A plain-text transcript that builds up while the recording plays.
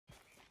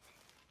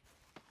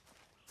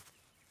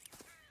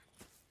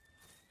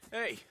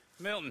Hey,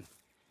 Milton.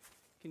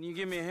 Can you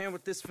give me a hand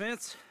with this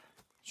fence?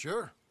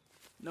 Sure.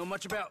 Know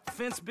much about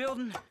fence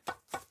building?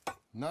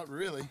 Not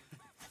really.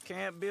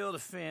 Can't build a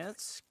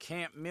fence,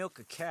 can't milk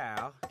a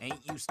cow,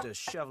 ain't used to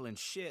shoveling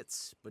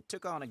shits, but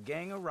took on a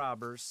gang of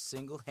robbers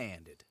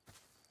single-handed.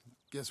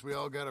 Guess we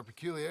all got our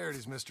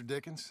peculiarities, Mr.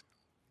 Dickens.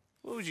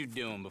 What was you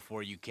doing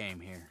before you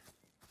came here?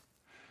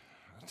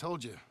 I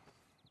told you.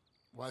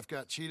 Wife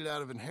got cheated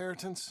out of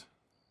inheritance.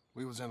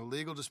 We was in a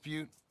legal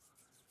dispute.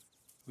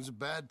 It was a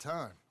bad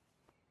time.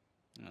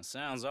 Well,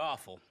 sounds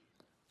awful,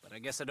 but I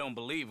guess I don't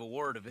believe a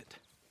word of it.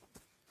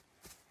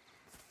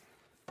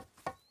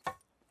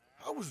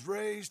 I was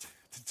raised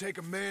to take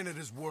a man at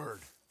his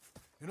word,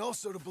 and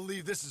also to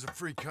believe this is a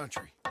free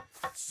country.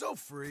 So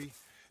free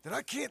that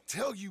I can't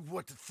tell you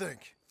what to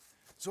think.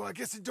 So I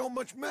guess it don't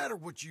much matter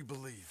what you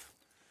believe.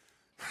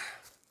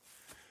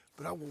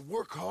 But I will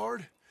work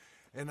hard,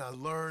 and I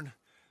learn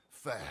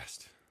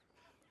fast.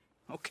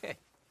 Okay.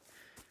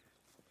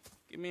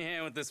 Give me a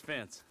hand with this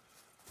fence.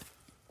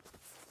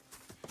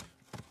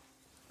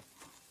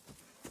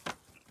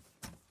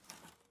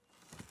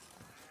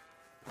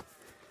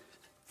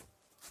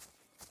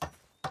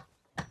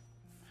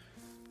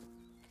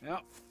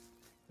 Yep,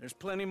 there's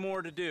plenty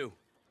more to do.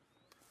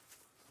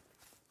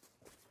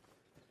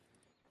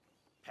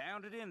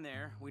 Pound it in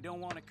there. We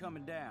don't want it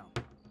coming down.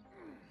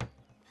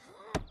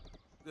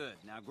 Good.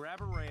 Now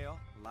grab a rail,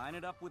 line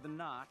it up with a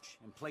notch,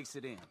 and place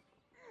it in.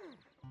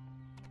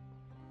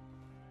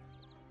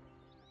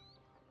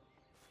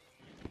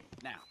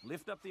 Now,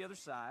 lift up the other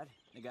side.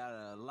 They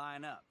gotta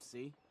line up,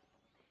 see?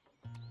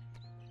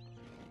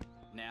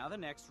 Now the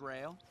next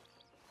rail.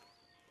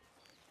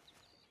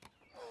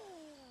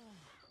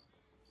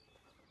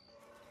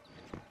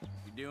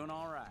 You're doing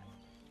all right.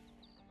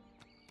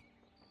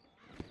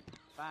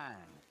 Fine.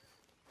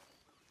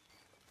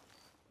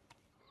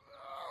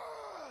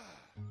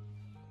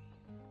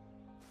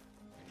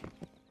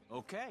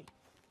 Okay.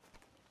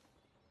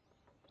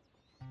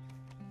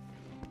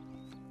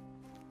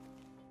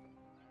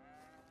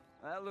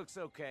 That looks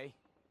okay.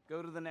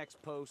 Go to the next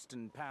post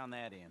and pound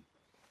that in.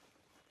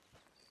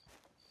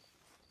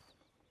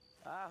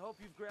 I hope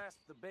you've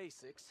grasped the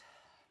basics.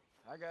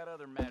 I got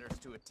other matters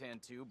to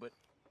attend to, but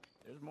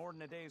there's more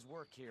than a day's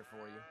work here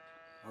for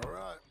you. All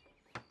right.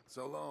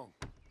 So long.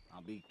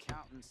 I'll be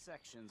counting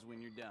sections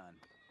when you're done.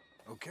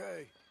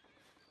 Okay.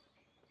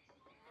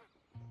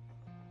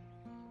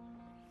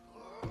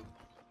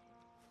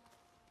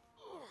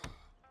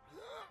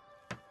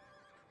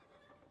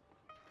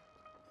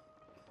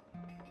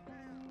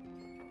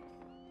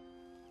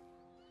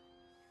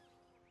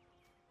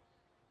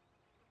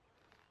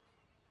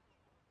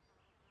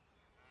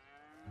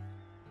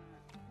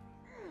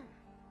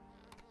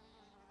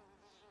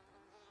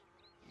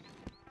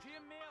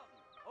 Jim Milton,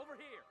 over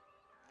here.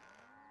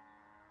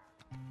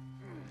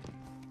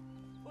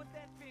 Put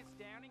that fence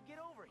down and get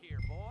over here,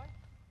 boy.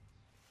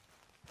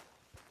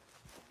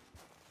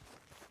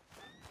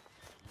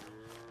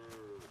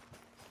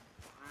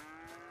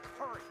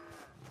 Hurry.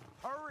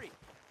 Hurry.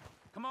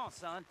 Come on,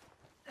 son.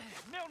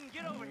 Milton,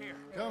 get over here.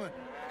 Coming.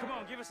 Come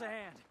on, give us a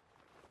hand.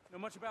 Know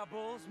much about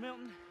bulls,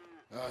 Milton?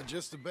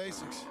 Just the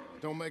basics.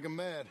 Don't make 'em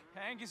mad.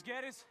 Angus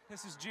Geddes,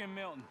 this is Jim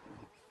Milton.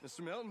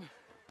 Mr. Milton?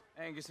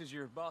 Angus is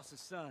your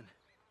boss's son.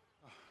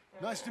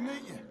 Nice to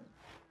meet you.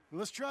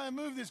 Let's try and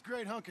move this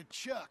great hunk of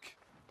chuck.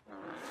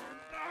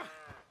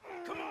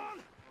 Come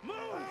on,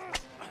 move!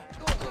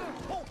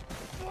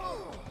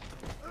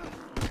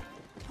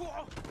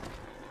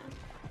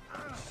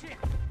 Shit!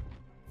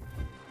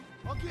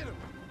 I'll get him.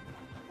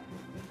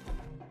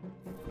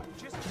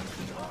 Just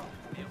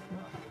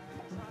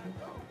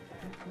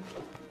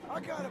I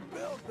gotta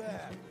build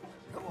that.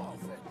 Come on,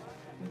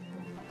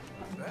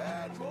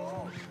 bad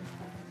boy.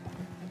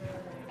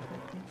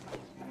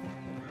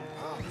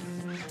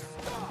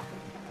 Stop.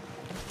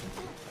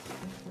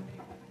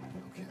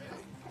 Okay.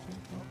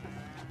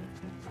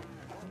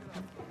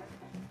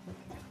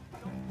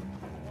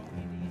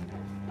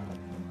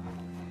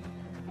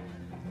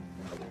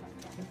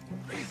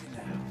 Easy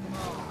now.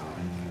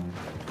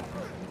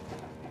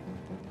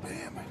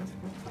 Damn it.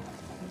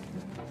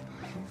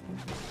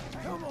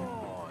 Come on.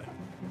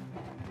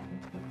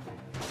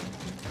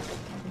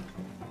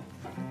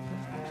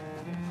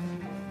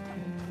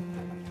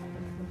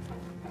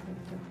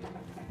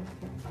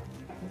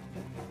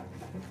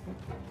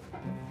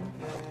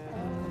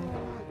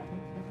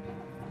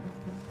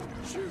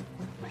 Shoot!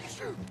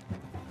 Shoot!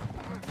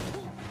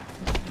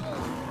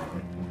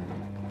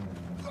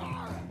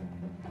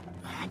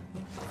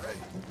 Hey.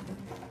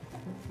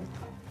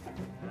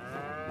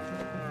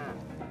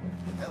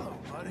 Hello,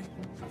 buddy.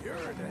 You're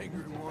an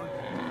angry one.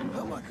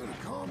 How am I gonna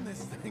calm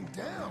this thing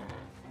down?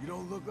 You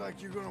don't look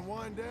like you're gonna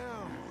wind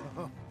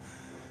down.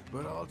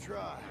 But I'll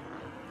try.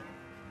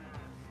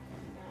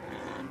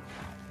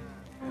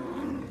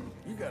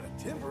 You got a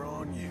temper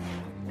on you.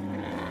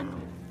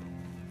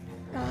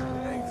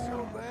 Ain't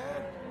so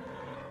bad.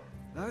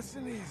 Nice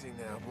and easy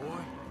now,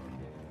 boy.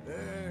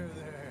 There.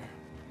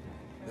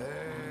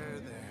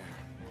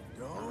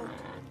 Don't.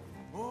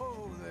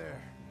 Whoa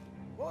there.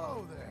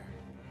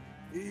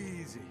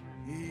 Easy,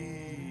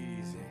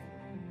 easy.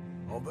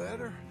 All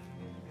better?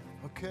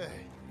 Okay.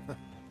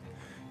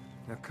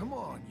 Now come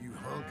on, you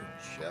hunk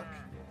of Chuck.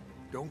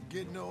 Don't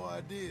get no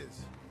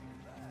ideas.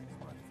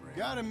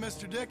 Got him,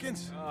 Mr.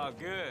 Dickens. Oh,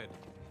 good.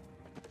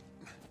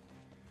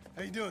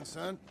 How you doing,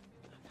 son?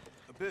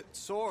 A bit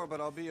sore,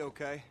 but I'll be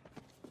okay.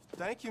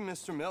 Thank you,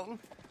 Mr. Milton.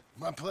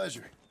 My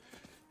pleasure.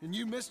 And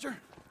you, mister?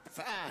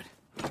 Fine.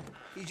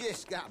 He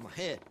just got my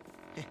head.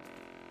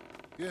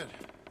 Good.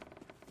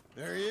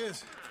 There he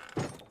is.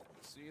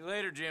 See you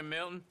later, Jim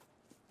Milton.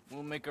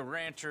 We'll make a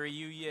rancher of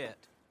you yet.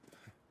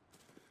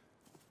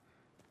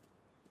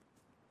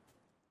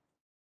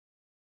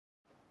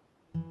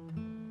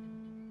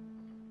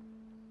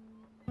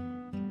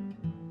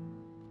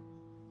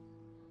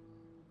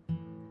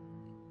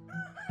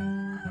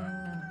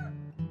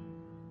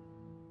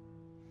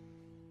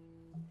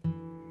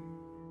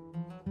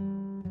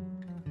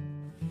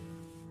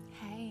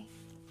 Hey.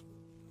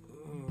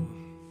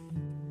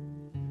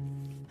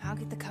 I'll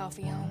get the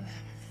coffee on.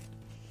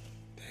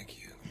 Thank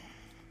you.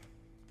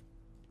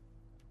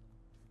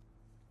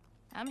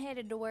 I'm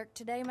headed to work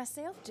today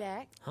myself,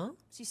 Jack. Huh?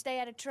 So you stay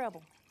out of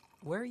trouble.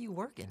 Where are you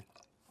working?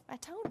 I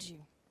told you.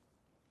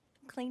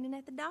 I'm cleaning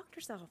at the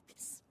doctor's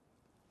office.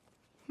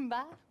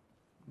 Bye.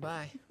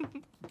 Bye.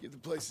 Get the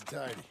place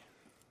tidy.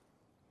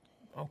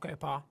 Okay,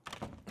 Pa.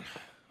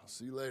 I'll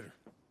see you later.